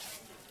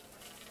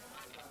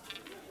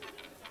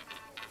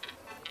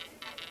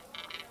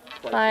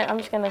Fine, I'm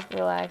just gonna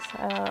relax.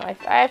 I don't know.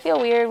 I feel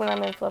weird when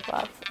I'm in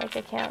flip-flops. Like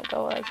I can't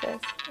go like this,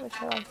 which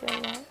I like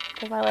doing that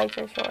because my legs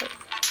are short.